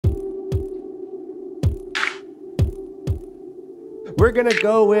We're going to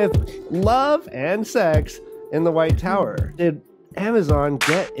go with love and sex in the White Tower. Did Amazon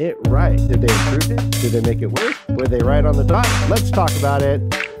get it right? Did they improve it? Did they make it worse? Were they right on the dot? Let's talk about it.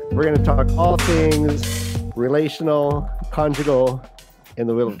 We're going to talk all things relational, conjugal, in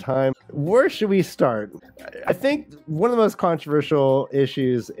the Wheel of Time. Where should we start? I think one of the most controversial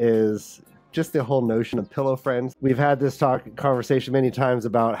issues is just the whole notion of pillow friends. We've had this conversation many times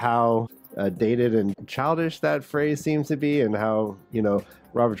about how dated and childish that phrase seems to be, and how, you know,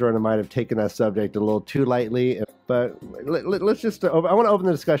 Robert Jordan might have taken that subject a little too lightly. But let's just, I want to open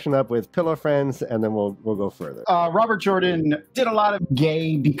the discussion up with pillow friends, and then we'll go further. Robert Jordan did a lot of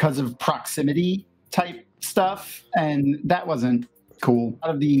gay because of proximity type stuff, and that wasn't cool. A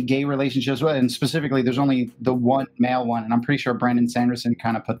lot of the gay relationships, and specifically there's only the one male one, and I'm pretty sure Brandon Sanderson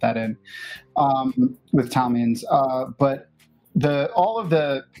kind of put that in with Talmans. But all of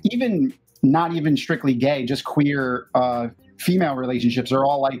the, even not even strictly gay, just queer female relationships are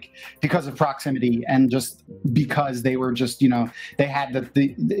all like because of proximity, and just because they were just, you know, they had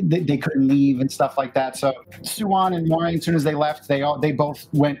they couldn't leave and stuff like that. So Suan and Moiraine, as soon as they left, they both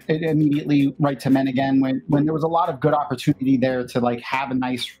went immediately right to men again, when there was a lot of good opportunity there to like have a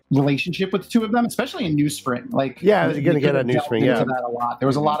nice relationship with the two of them, especially in New Spring. Like, yeah, you're gonna get a New Spring. Yeah, that a lot. There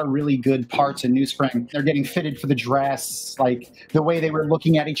was a lot of really good parts in New Spring. They're getting fitted for the dress, like the way they were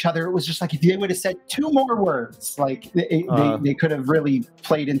looking at each other. It was just like if they would have said two more words, like they could have really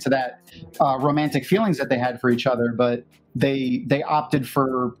played into that romantic feelings that they had for each other. But they opted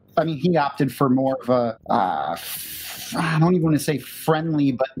for, I mean, he opted for more of a I don't even want to say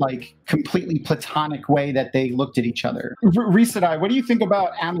friendly, but like completely platonic way that they looked at each other. Resedai, what do you think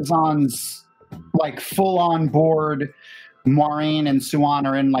about Amazon's like full on board? Moiraine and Suan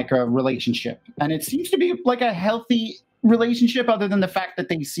are in like a relationship, and it seems to be like a healthy relationship, other than the fact that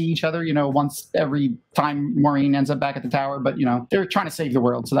they see each other, you know, once every time Moiraine ends up back at the tower. But, you know, they're trying to save the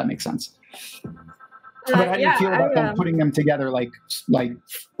world, so that makes sense. But how do you feel about them putting them together, like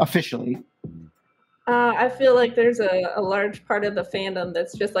officially? I feel like there's a large part of the fandom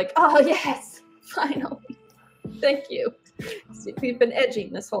that's just like, oh yes, finally, thank you. We've been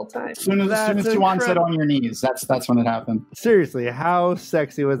edging this whole time. As soon as Suan said on your knees, that's when it happened. Seriously, how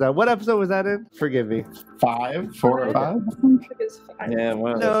sexy was that? What episode was that in? Forgive me. 5, 4 or 5? I think it was 5. Yeah,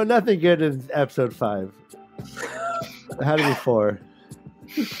 no, nothing good in episode 5. Had to be 4.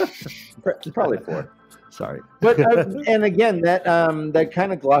 Probably 4. Sorry. But and again, that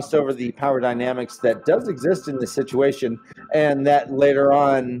kind of glossed over the power dynamics that does exist in this situation, and that later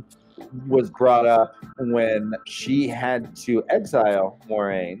on was brought up when she had to exile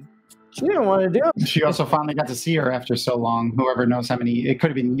Moiraine. She didn't want to do it. She also finally got to see her after so long. Whoever knows how many, it could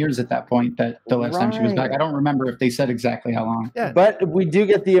have been years at that point, that the last time she was back. I don't remember if they said exactly how long. Yeah. But we do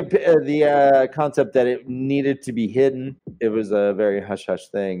get the concept that it needed to be hidden. It was a very hush-hush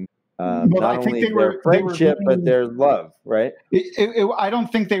thing. Not only their friendship, but their love, right? I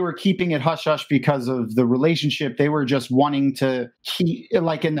don't think they were keeping it hush-hush because of the relationship. They were just wanting to keep,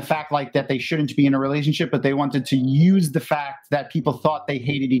 like, in the fact, like, that they shouldn't be in a relationship, but they wanted to use the fact that people thought they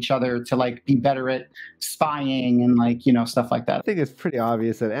hated each other to, like, be better at spying and, like, you know, stuff like that. I think it's pretty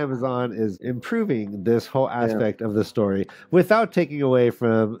obvious that Amazon is improving this whole aspect of the story without taking away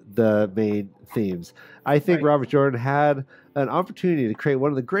from the main themes. I think Robert Jordan had an opportunity to create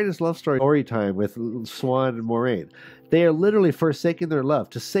one of the greatest love story time with Swan and Moiraine. They are literally forsaking their love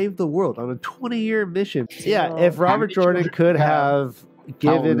to save the world on a 20-year mission. Yeah, if Robert Jordan could have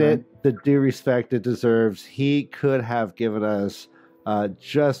given it the due respect it deserves, he could have given us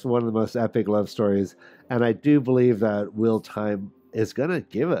just one of the most epic love stories. And I do believe that Wheel Time is going to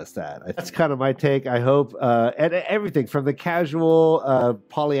give us that. That's kind of my take. I hope, and everything from the casual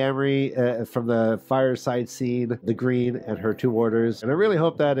polyamory, from the fireside scene, the Green and her 2 warders. And I really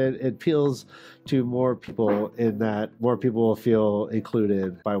hope that it appeals to more people, in that more people will feel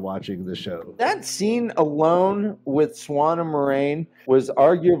included by watching the show. That scene alone with Swan and Moiraine was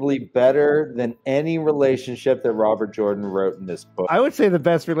arguably better than any relationship that Robert Jordan wrote in this book. I would say the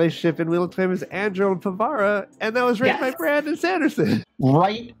best relationship in Wheel of Time is Andrew and Pavara, and that was written by Brandon Sanderson.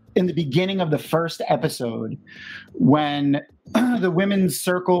 Right in the beginning of the first episode, when the women's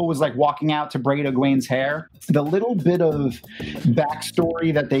circle was like walking out to braid Egwene's hair, the little bit of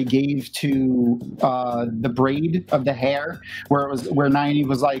backstory that they gave to the braid of the hair, where Nynaeve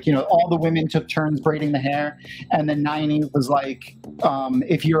was like, you know, all the women took turns braiding the hair, and then Nynaeve was like,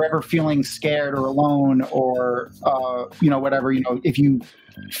 if you're ever feeling scared or alone, or you know, whatever, you know, if you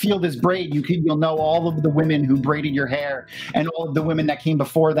feel this braid, you'll know all of the women who braided your hair, and all of the women that came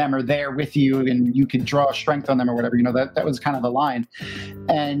before them are there with you, and you could draw strength on them or whatever. You know, that was kind of the line.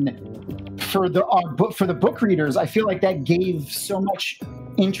 And for the book readers, I feel like that gave so much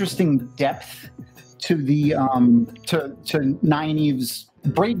interesting depth to the to Nynaeve's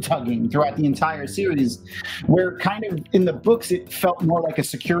braid tugging throughout the entire series, where kind of in the books it felt more like a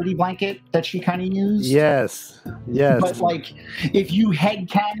security blanket that she kind of used. Yes. But like, if you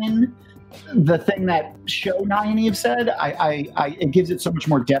headcanon the thing that show Nynaeve said, it gives it so much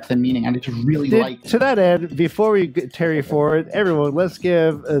more depth and meaning. I just really like. To that end, before we carry forward, everyone, let's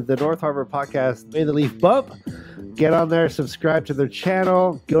give the North Harbor podcast May the Leaf bump. Get on there, subscribe to their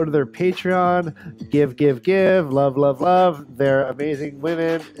channel, go to their Patreon, give, love. They're amazing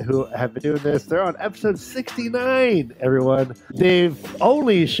women who have been doing this. They're on episode 69, everyone. They've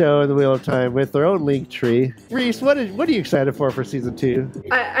only shown the Wheel of Time with their own link tree. Reese, what are you excited for season 2?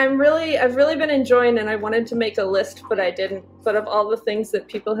 I've really been enjoying, and I wanted to make a list, but I didn't. But of all the things that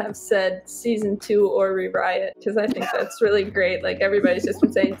people have said, season 2 or Riot, because I think that's really great. Like, everybody's just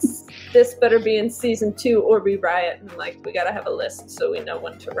been saying this better be in season 2 or Riot, and like, we gotta have a list so we know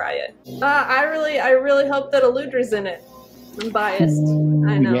when to riot. I really hope that Eludra's in it. I'm biased.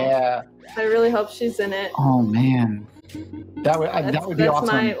 I know. Yeah. I really hope she's in it. Oh man, that would be awesome.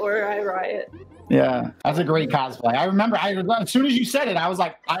 That's my or I riot. Yeah, that's a great cosplay. I remember. As soon as you said it, I was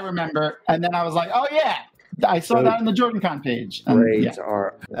like, I remember, and then I was like, oh yeah, I saw that on the JordanCon page.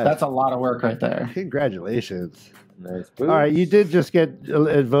 That's a lot of work right there. Congratulations. Nice. All right, you did just get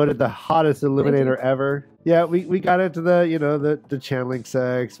voted the hottest Illuminator ever. Yeah, we got into the channeling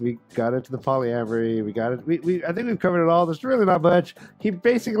sex. We got into the polyamory. We got it. I think we've covered it all. There's really not much. He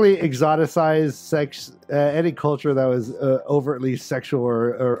basically exoticized sex, any culture that was overtly sexual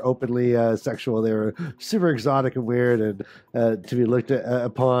or openly sexual. They were super exotic and weird, and to be looked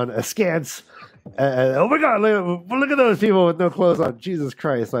upon askance. Oh my God! Look at those people with no clothes on. Jesus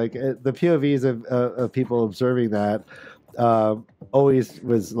Christ! Like the POVs of people observing that always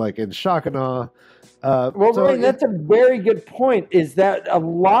was like in shock and awe. Ryan, that's a very good point. Is that a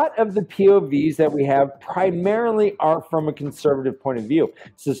lot of the POVs that we have primarily are from a conservative point of view.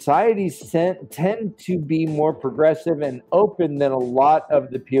 Societies tend to be more progressive and open than a lot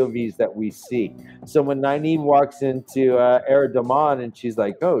of the POVs that we see. So when Nynaeve walks into Eredamon and she's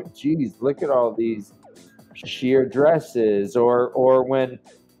like, "Oh, geez, look at all these sheer dresses," or when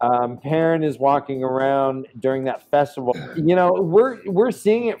Perrin is walking around during that festival. We're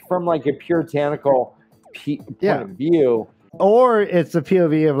seeing it from like a puritanical point of view. Or it's a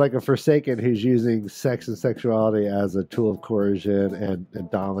POV of like a Forsaken who's using sex and sexuality as a tool of coercion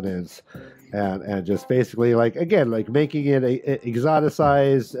and dominance, and just basically like, again, like making it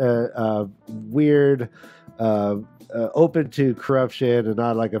exoticized, weird, open to corruption and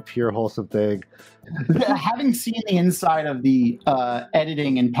not like a pure wholesome thing. Having seen the inside of the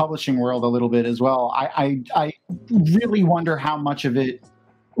editing and publishing world a little bit as well, I really wonder how much of it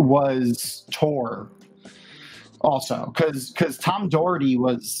was Tor also, because Tom Doherty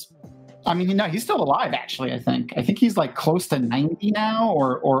was, I mean, he's still alive actually. I think he's like close to 90 now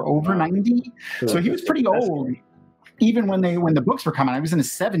or over 90, so he was pretty old even when the books were coming out. He was in his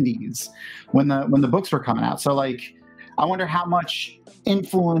 70s when the books were coming out. So like, I wonder how much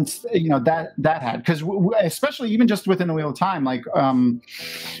influence that had, because especially even just within the Wheel of Time, like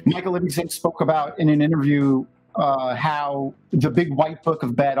Michael Livingston spoke about in an interview how the big white book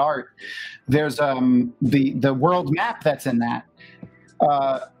of bad art, there's the world map that's in that.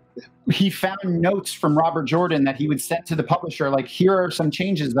 He found notes from Robert Jordan that he would send to the publisher, like, here are some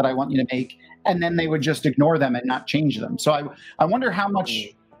changes that I want you to make, and then they would just ignore them and not change them. So I wonder how much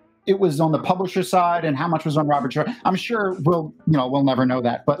it was on the publisher side and how much was on Robert Jordan. I'm sure we'll never know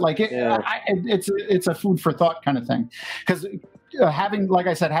that, but like it's a food for thought kind of thing, because having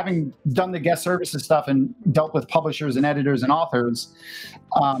done the guest services stuff and dealt with publishers and editors and authors,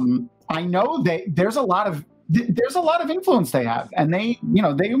 I know there's a lot of influence they have, and they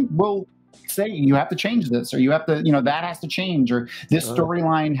will say, you have to change this, or you have to, that has to change, or this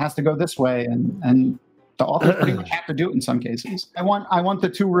storyline has to go this way, and the authors pretty much have to do it in some cases. I want the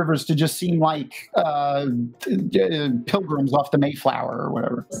Two Rivers to just seem like pilgrims off the Mayflower or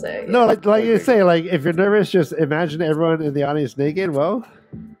whatever. No, like you say, like, if you're nervous, just imagine everyone in the audience naked. Well,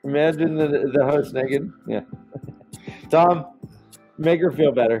 imagine the host naked. Yeah. Tom, make her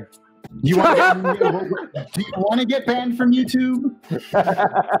feel better. Do you want to get banned from YouTube?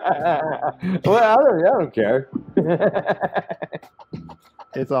 Well, I don't care.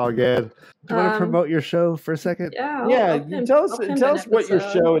 It's all good. Do you want to promote your show for a second? Yeah. Tell us what your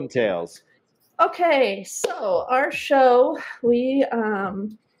show entails. Okay, so our show, we are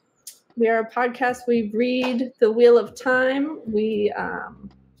a podcast. We read the Wheel of Time. We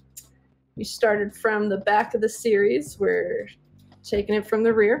started from the back of the series. We're taking it from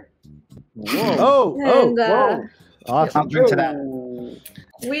the rear. Whoa! And, Whoa! Awesome. I'll drink to that.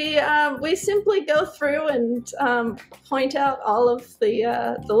 We simply go through and point out all of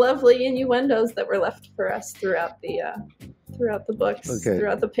the lovely innuendos that were left for us throughout the books,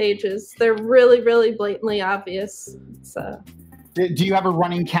 throughout the pages. They're really, really blatantly obvious. Do you have a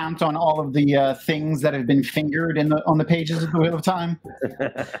running count on all of the things that have been fingered on the pages of the Wheel of Time?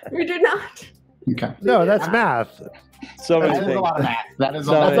 We do not. Okay. No, that's math. So many That is things. a lot of math. That's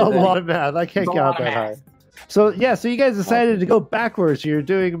a lot of math. I can't count that high. So you guys decided to go backwards. You're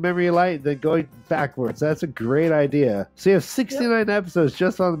doing Memory of Light, then going backwards. That's a great idea. So you have 69 episodes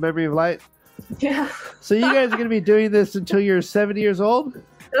just on the Memory of Light. Yeah. So you guys are going to be doing this until you're 70 years old?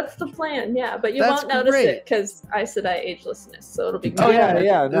 That's the plan, yeah. But you That's won't notice great. it because I said agelessness, so it'll be Oh, good.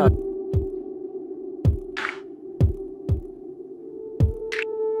 yeah. No.